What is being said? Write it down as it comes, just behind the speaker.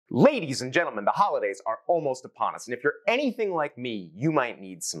Ladies and gentlemen, the holidays are almost upon us, and if you're anything like me, you might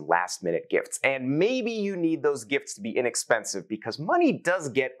need some last-minute gifts. And maybe you need those gifts to be inexpensive because money does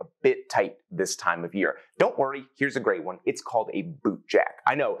get a bit tight this time of year. Don't worry, here's a great one. It's called a boot jack.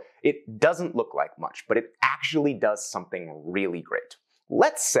 I know, it doesn't look like much, but it actually does something really great.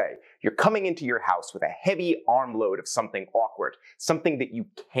 Let's say you're coming into your house with a heavy armload of something awkward, something that you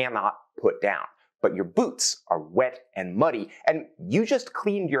cannot put down. But your boots are wet and muddy, and you just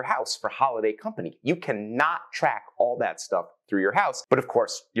cleaned your house for holiday company. You cannot track all that stuff through your house, but of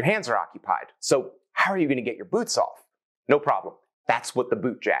course, your hands are occupied. So how are you going to get your boots off? No problem. That's what the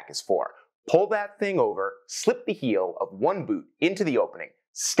boot jack is for. Pull that thing over, slip the heel of one boot into the opening,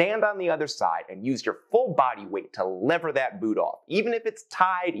 stand on the other side, and use your full body weight to lever that boot off. Even if it's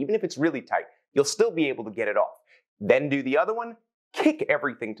tied, even if it's really tight, you'll still be able to get it off. Then do the other one, kick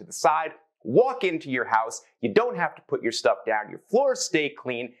everything to the side, walk into your house, you don't have to put your stuff down, your floors stay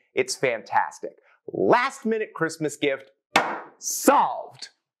clean, it's fantastic. Last minute Christmas gift, solved!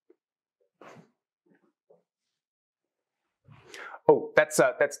 Oh, that's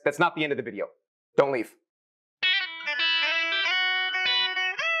not the end of the video. Don't leave.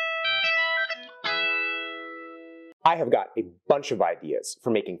 I have got a bunch of ideas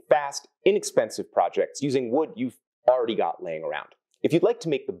for making fast, inexpensive projects using wood you've already got laying around. If you'd like to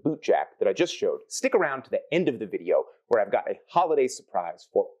make the boot jack that I just showed, stick around to the end of the video where I've got a holiday surprise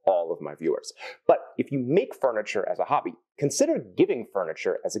for all of my viewers. But if you make furniture as a hobby, consider giving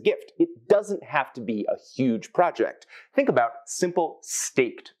furniture as a gift. It doesn't have to be a huge project. Think about simple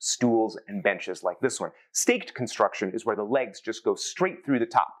staked stools and benches like this one. Staked construction is where the legs just go straight through the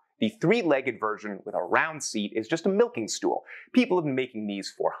top. The three-legged version with a round seat is just a milking stool. People have been making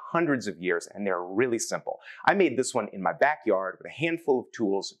these for hundreds of years, and they're really simple. I made this one in my backyard with a handful of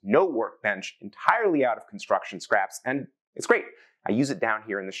tools, no workbench, entirely out of construction scraps, and it's great. I use it down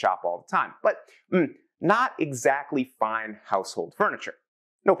here in the shop all the time, but not exactly fine household furniture.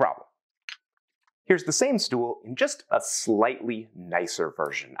 No problem. Here's the same stool in just a slightly nicer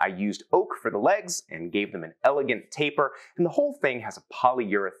version. I used oak for the legs and gave them an elegant taper, and the whole thing has a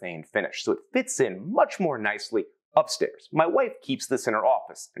polyurethane finish, so it fits in much more nicely upstairs. My wife keeps this in her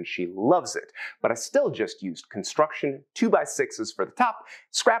office, and she loves it, but I still just used construction 2x6s for the top,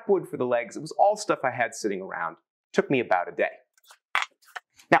 scrap wood for the legs. It was all stuff I had sitting around. Took me about a day.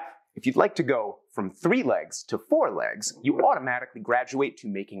 Now, if you'd like to go from 3 legs to 4 legs, you automatically graduate to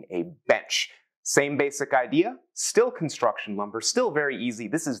making a bench. Same basic idea, still construction lumber, still very easy.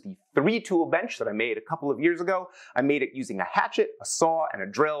 This is the 3-tool bench that I made a couple of years ago. I made it using a hatchet, a saw, and a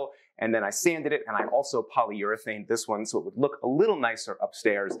drill, and then I sanded it, and I also polyurethaned this one so it would look a little nicer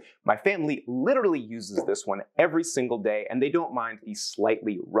upstairs. My family literally uses this one every single day, and they don't mind the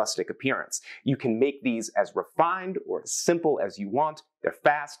slightly rustic appearance. You can make these as refined or as simple as you want. They're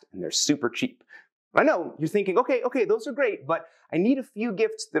fast, and they're super cheap. I know, you're thinking, okay, those are great, but I need a few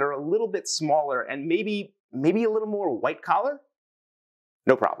gifts that are a little bit smaller and maybe a little more white collar?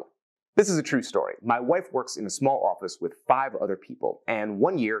 No problem. This is a true story. My wife works in a small office with 5 other people, and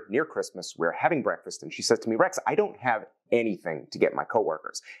one year, near Christmas, we're having breakfast, and she says to me, Rex, I don't have anything to get my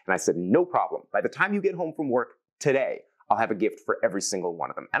coworkers. And I said, no problem. By the time you get home from work today, I'll have a gift for every single one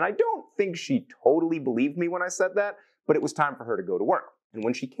of them. And I don't think she totally believed me when I said that, but it was time for her to go to work. And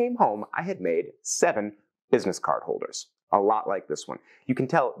when she came home, I had made 7 business card holders. A lot like this one. You can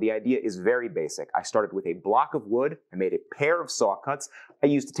tell the idea is very basic. I started with a block of wood. I made a pair of saw cuts. I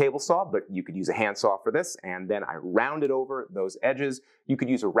used a table saw, but you could use a handsaw for this. And then I rounded over those edges. You could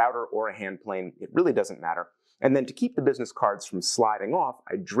use a router or a hand plane. It really doesn't matter. And then to keep the business cards from sliding off,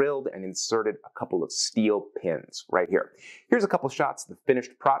 I drilled and inserted a couple of steel pins right here. Here's a couple shots of the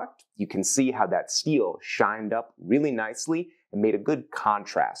finished product. You can see how that steel shined up really nicely and made a good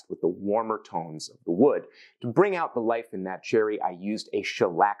contrast with the warmer tones of the wood. To bring out the life in that cherry, I used a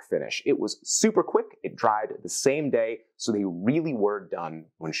shellac finish. It was super quick, it dried the same day, so they really were done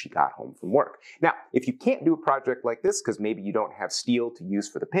when she got home from work. Now, if you can't do a project like this because maybe you don't have steel to use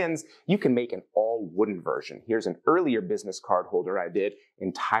for the pins, you can make an all wooden version. Here's an earlier business card holder I did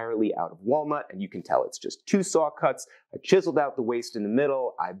entirely out of walnut, and you can tell it's just 2 saw cuts. I chiseled out the waist in the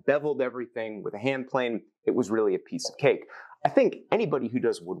middle, I beveled everything with a hand plane. It was really a piece of cake. I think anybody who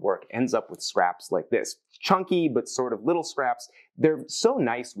does woodwork ends up with scraps like this. Chunky, but sort of little scraps. They're so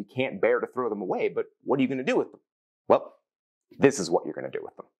nice we can't bear to throw them away, but what are you going to do with them? Well, this is what you're going to do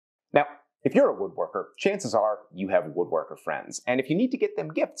with them. Now, If you're a woodworker, chances are you have woodworker friends. And if you need to get them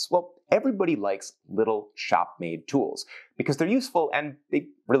gifts, well, everybody likes little shop-made tools because they're useful and they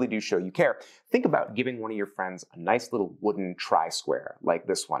really do show you care. Think about giving one of your friends a nice little wooden tri-square like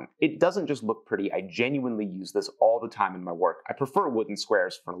this one. It doesn't just look pretty. I genuinely use this all the time in my work. I prefer wooden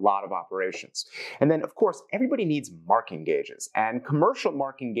squares for a lot of operations. And then, of course, everybody needs marking gauges. And commercial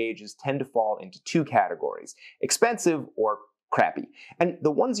marking gauges tend to fall into two categories: expensive or crappy. And the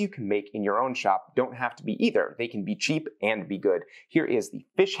ones you can make in your own shop don't have to be either. They can be cheap and be good. Here is the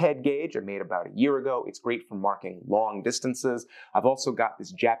fish head gauge I made about a year ago. It's great for marking long distances. I've also got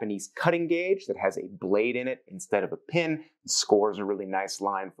this Japanese cutting gauge that has a blade in it instead of a pin. It scores a really nice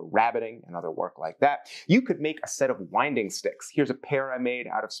line for rabbiting and other work like that. You could make a set of winding sticks. Here's a pair I made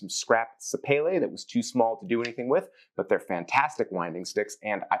out of some scrap sapele that was too small to do anything with, but they're fantastic winding sticks.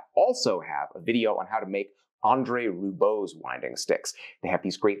 And I also have a video on how to make Andre Roubo's winding sticks. They have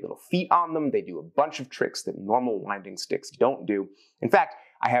these great little feet on them. They do a bunch of tricks that normal winding sticks don't do. In fact,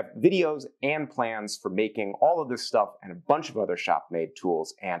 I have videos and plans for making all of this stuff and a bunch of other shop-made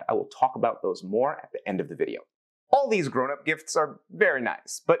tools, and I will talk about those more at the end of the video. All these grown-up gifts are very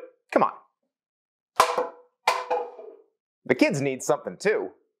nice, but come on. The kids need something too.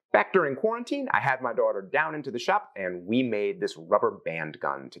 Back during quarantine, I had my daughter down into the shop and we made this rubber band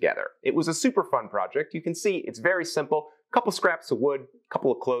gun together. It was a super fun project. You can see it's very simple. A couple scraps of wood, a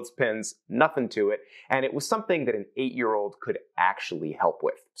couple of clothespins, nothing to it. And it was something that an 8-year-old could actually help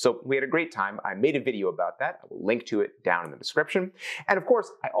with. So we had a great time. I made a video about that. I will link to it down in the description. And of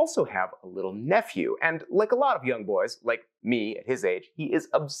course, I also have a little nephew. And like a lot of young boys, like me at his age, he is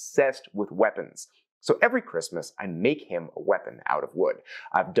obsessed with weapons. So every Christmas, I make him a weapon out of wood.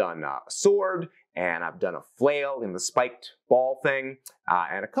 I've done a sword, and I've done a flail in the spiked ball thing,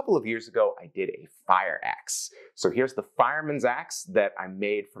 and a couple of years ago, I did a fire axe. So here's the fireman's axe that I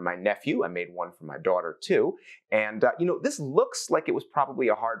made for my nephew. I made one for my daughter too. And this looks like it was probably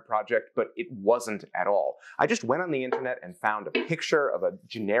a hard project, but it wasn't at all. I just went on the internet and found a picture of a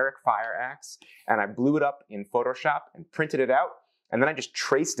generic fire axe, and I blew it up in Photoshop and printed it out. And then I just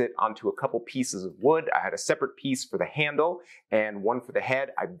traced it onto a couple pieces of wood. I had a separate piece for the handle and one for the head.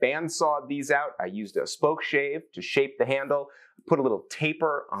 I bandsawed these out. I used a spoke shave to shape the handle, put a little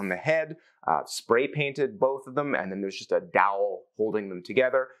taper on the head, spray painted both of them, and then there's just a dowel holding them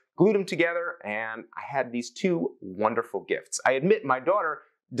together, glued them together, and I had these two wonderful gifts. I admit my daughter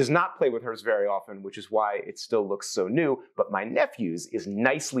does not play with hers very often, which is why it still looks so new, but my nephew's is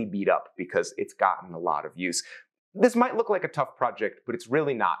nicely beat up because it's gotten a lot of use. This might look like a tough project, but it's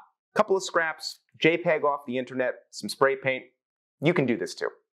really not. A couple of scraps, JPEG off the internet, some spray paint. You can do this too.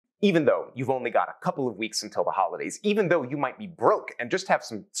 Even though you've only got a couple of weeks until the holidays, even though you might be broke and just have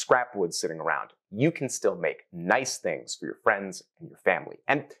some scrap wood sitting around, you can still make nice things for your friends and your family.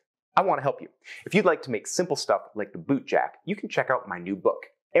 And I want to help you. If you'd like to make simple stuff like the boot jack, you can check out my new book,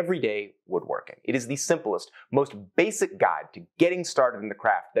 Everyday Woodworking. It is the simplest, most basic guide to getting started in the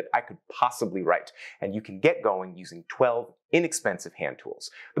craft that I could possibly write, and you can get going using 12 inexpensive hand tools.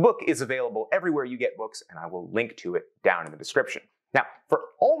 The book is available everywhere you get books, and I will link to it down in the description. Now, for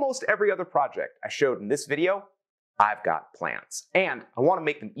almost every other project I showed in this video, I've got plans, and I want to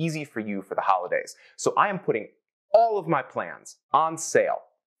make them easy for you for the holidays. So I am putting all of my plans on sale,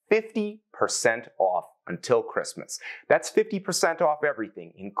 50% off until Christmas. That's 50% off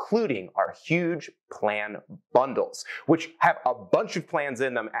everything, including our huge plan bundles, which have a bunch of plans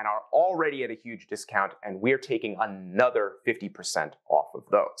in them and are already at a huge discount, and we're taking another 50% off of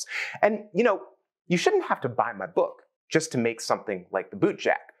those. And you shouldn't have to buy my book just to make something like the boot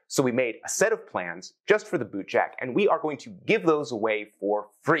jack. So we made a set of plans just for the boot jack, and we are going to give those away for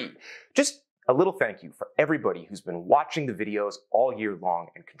free. Just a little thank you for everybody who's been watching the videos all year long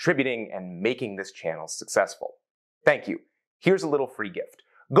and contributing and making this channel successful. Thank you. Here's a little free gift.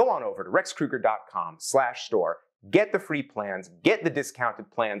 Go on over to rexkrueger.com/store, get the free plans, get the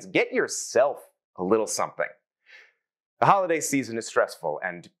discounted plans, get yourself a little something. The holiday season is stressful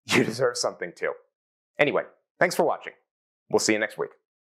and you deserve something too. Anyway, thanks for watching. We'll see you next week.